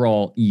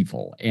overall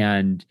evil.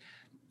 And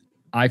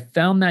I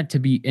found that to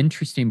be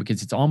interesting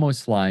because it's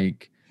almost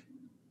like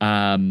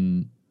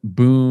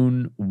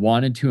Boone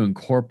wanted to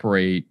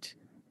incorporate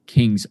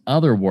King's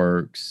other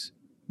works,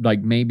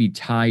 like maybe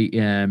tie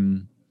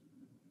in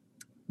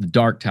the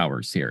Dark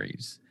Tower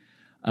series.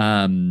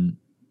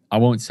 I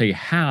won't say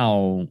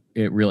how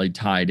it really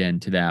tied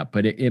into that,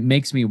 but it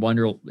makes me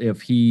wonder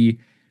if he,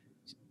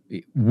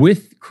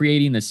 with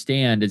creating The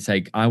Stand, it's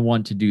like, I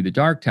want to do the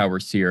Dark Tower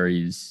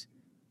series.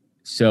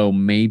 So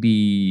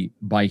maybe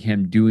by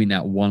him doing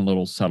that one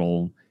little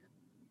subtle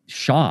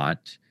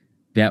shot,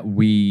 that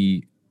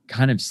we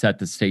kind of set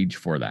the stage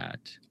for that.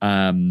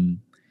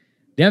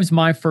 That was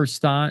my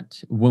first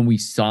thought when we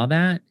saw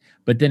that.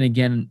 But then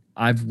again,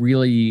 I've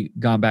really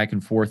gone back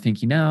and forth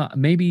thinking, now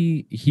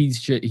maybe he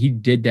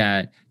did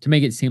that to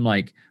make it seem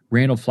like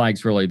Randall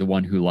Flagg's really the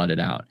one who let it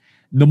out.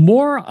 The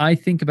more I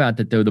think about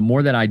that, though, the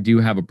more that I do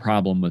have a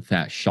problem with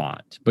that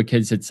shot,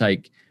 because it's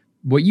like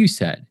what you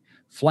said,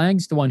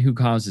 Flagg's the one who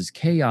causes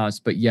chaos,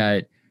 but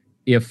yet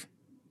if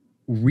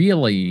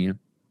really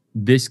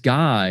this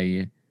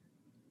guy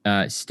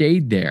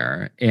stayed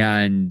there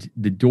and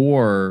the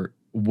door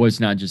was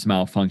not just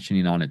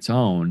malfunctioning on its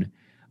own,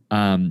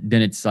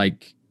 then it's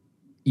like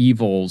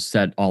evil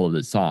set all of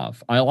this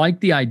off. I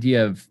like the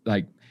idea of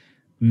like,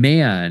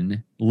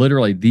 man,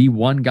 literally the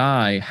one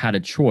guy had a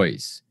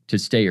choice to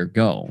stay or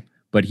go,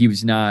 but he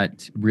was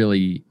not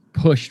really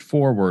pushed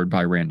forward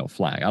by Randall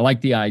Flagg. I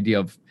like the idea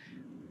of,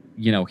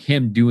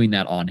 him doing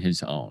that on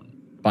his own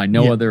by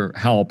no other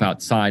help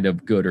outside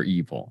of good or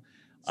evil.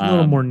 It's a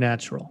little more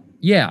natural.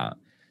 Yeah.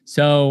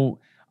 So,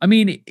 I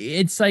mean,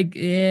 it's like,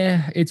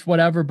 it's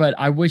whatever, but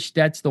I wish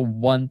that's the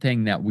one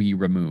thing that we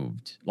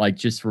removed. Like,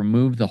 just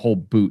remove the whole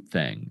boot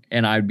thing,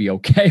 and I'd be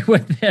okay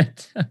with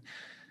it.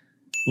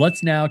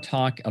 Let's now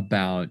talk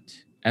about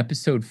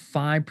episode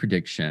 5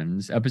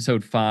 predictions.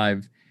 Episode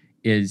 5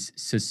 is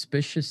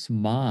Suspicious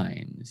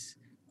Minds.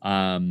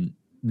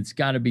 It's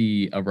got to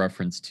be a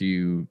reference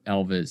to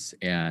Elvis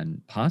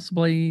and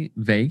possibly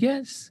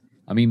Vegas.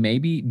 I mean,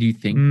 maybe, do you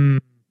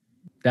think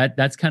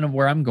that's kind of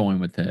where I'm going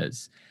with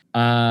this?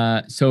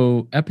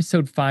 So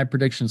episode 5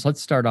 predictions.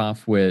 Let's start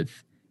off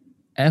with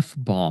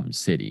F-Bomb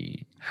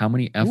City. How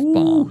many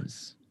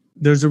F-bombs?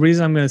 There's a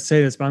reason I'm going to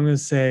say this, but I'm going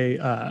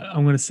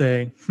to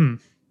say,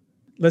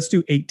 let's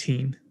do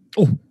 18.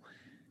 Oh,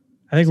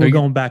 I think we're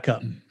going back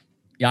up.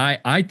 Yeah,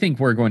 I think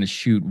we're going to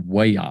shoot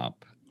way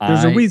up.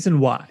 There's a reason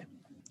why,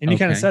 and you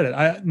kind of said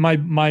it.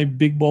 My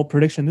big bold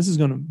prediction. This is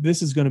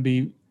going to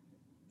be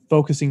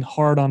focusing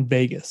hard on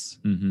Vegas,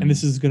 and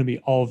this is going to be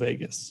all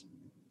Vegas.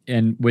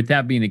 And with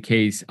that being the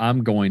case,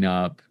 I'm going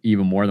up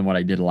even more than what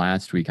I did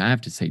last week. I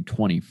have to say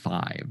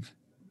 25.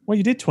 Well,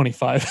 you did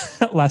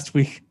 25 last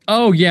week.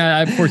 Oh yeah,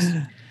 of course.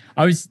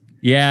 I was.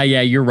 Yeah.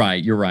 You're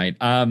right.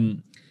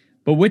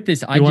 But with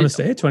this, I want to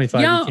stay at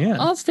 25. Yeah, you can.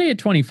 I'll stay at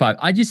 25.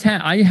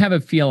 I have a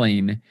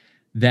feeling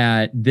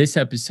that this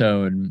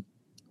episode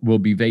will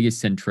be Vegas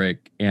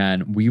centric,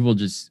 and we will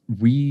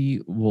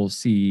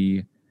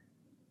see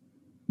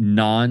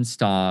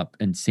nonstop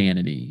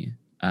insanity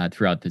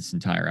throughout this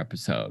entire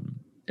episode.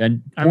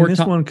 And this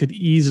one could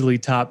easily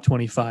top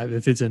 25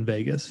 if it's in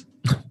Vegas.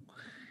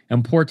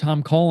 And poor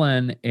Tom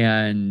Cullen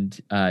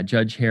and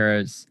Judge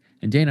Harris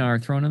and Dana are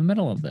thrown in the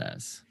middle of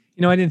this.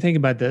 I didn't think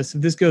about this.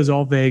 If this goes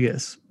all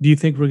Vegas, do you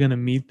think we're going to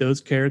meet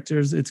those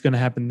characters? It's going to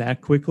happen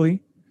that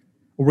quickly?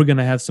 Or we're going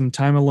to have some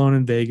time alone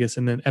in Vegas,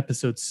 and then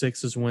episode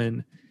 6 is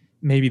when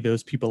maybe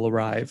those people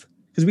arrive?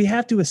 Because we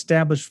have to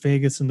establish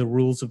Vegas and the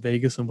rules of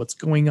Vegas and what's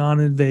going on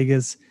in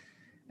Vegas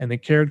and the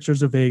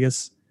characters of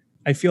Vegas.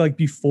 I feel like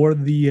before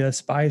the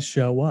spies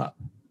show up.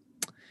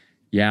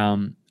 Yeah,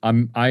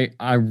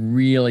 I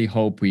really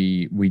hope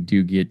we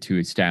do get to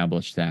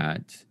establish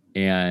that.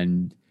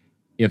 And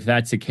if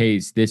that's the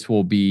case, this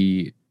will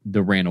be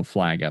the Randall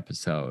Flagg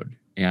episode.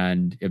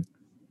 And if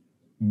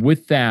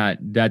with that,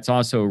 that's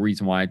also a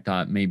reason why I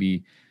thought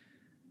maybe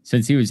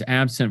since he was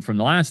absent from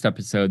the last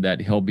episode, that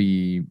he'll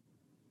be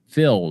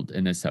filled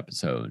in this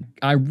episode.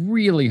 I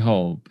really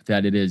hope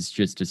that it is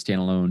just a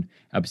standalone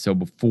episode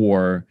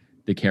before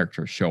the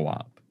characters show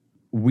up.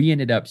 We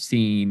ended up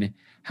seeing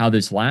how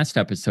this last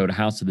episode,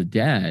 House of the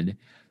Dead,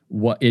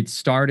 what it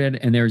started,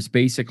 and there's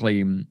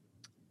basically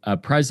a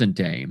present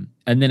day,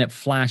 and then it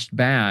flashed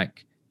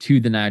back to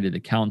the night of the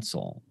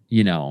council,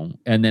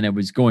 and then it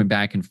was going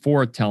back and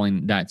forth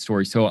telling that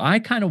story. So I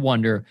kind of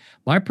wonder,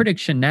 my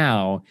prediction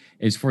now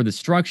is for the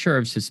structure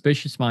of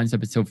Suspicious Minds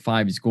episode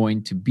 5 is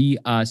going to be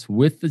us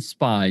with the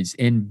spies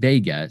in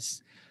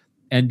Vegas,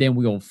 and then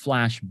we'll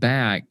flash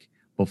back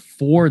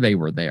before they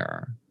were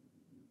there.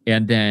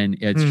 And then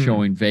it's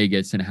showing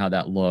Vegas and how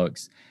that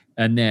looks.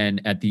 And then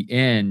at the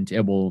end,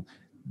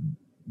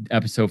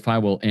 episode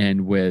 5 will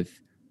end with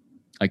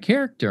a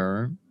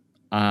character,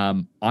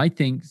 I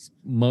think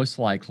most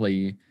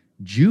likely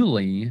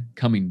Julie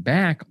coming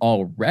back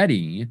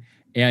already,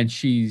 and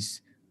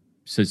she's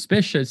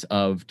suspicious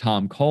of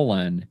Tom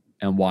Cullen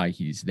and why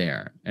he's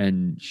there.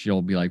 And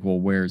she'll be like, well,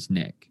 where's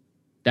Nick?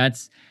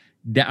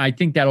 I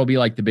think that'll be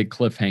like the big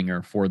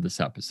cliffhanger for this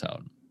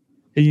episode.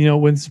 You know,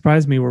 it wouldn't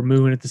surprise me. We're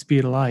moving at the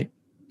speed of light.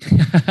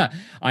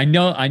 I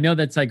know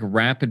that's like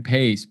rapid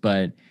pace,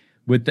 but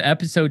with the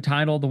episode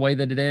title the way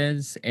that it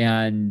is,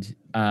 and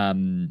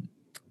I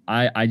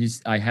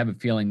have a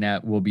feeling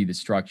that will be the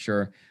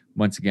structure.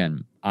 Once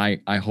again, I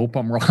hope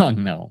I'm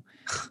wrong though.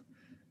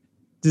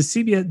 Does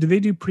CBS, do they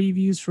do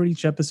previews for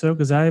each episode?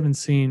 Because I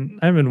haven't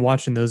been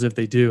watching those if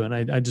they do, and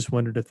I just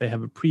wondered if they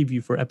have a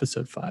preview for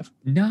episode 5.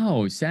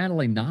 No,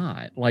 sadly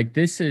not. Like,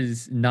 this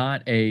is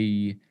not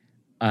a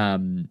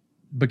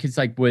because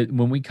like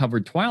when we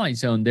covered Twilight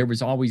Zone, there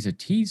was always a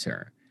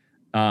teaser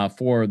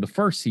for the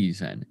first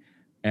season,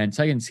 and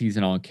second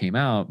season all came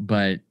out,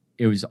 but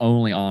it was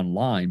only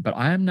online. But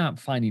I am not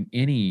finding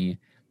any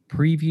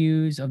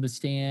previews of The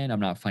Stand. I'm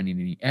not finding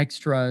any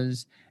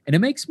extras. And it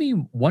makes me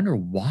wonder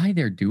why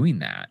they're doing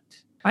that.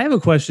 I have a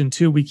question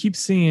too. We keep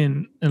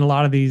seeing in a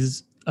lot of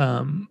these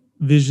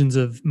visions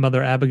of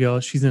Mother Abigail,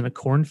 she's in a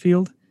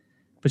cornfield,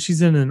 but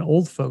she's in an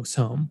old folks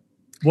home.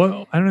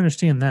 What? I don't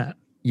understand that.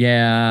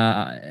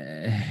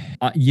 Yeah.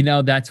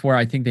 That's where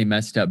I think they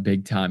messed up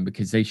big time,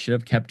 because they should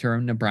have kept her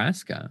in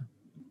Nebraska.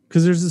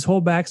 Because there's this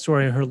whole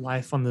backstory of her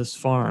life on this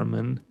farm,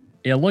 and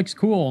it looks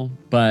cool,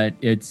 but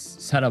it's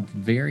set up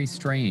very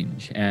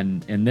strange.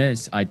 And in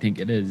this, I think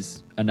it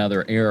is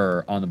another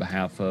error on the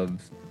behalf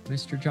of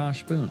Mr.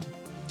 Josh Boone.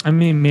 I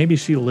mean, maybe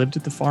she lived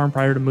at the farm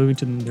prior to moving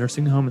to the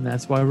nursing home, and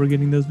that's why we're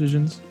getting those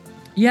visions.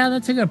 Yeah,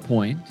 that's a good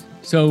point.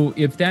 So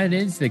if that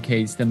is the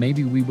case, then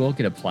maybe we will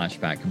get a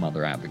flashback of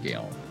Mother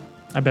Abigail.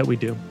 I bet we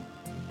do.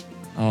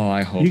 Oh,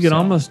 I hope you could so.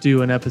 almost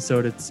do an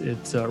episode.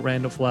 It's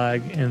Randall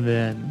Flagg and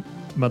then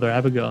Mother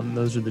Abigail, and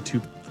those are the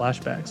 2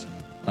 flashbacks.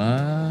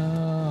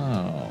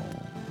 Oh,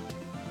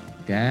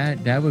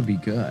 that would be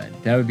good.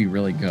 That would be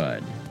really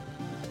good.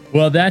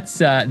 Well, that's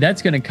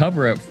going to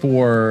cover it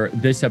for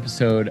this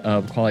episode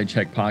of Quality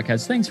Check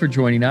Podcast. Thanks for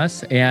joining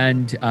us,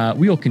 and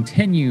we will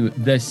continue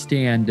the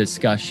Stand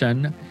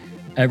discussion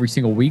every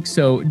single week.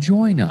 So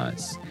join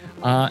us,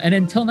 and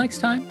until next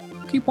time,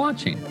 keep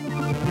watching.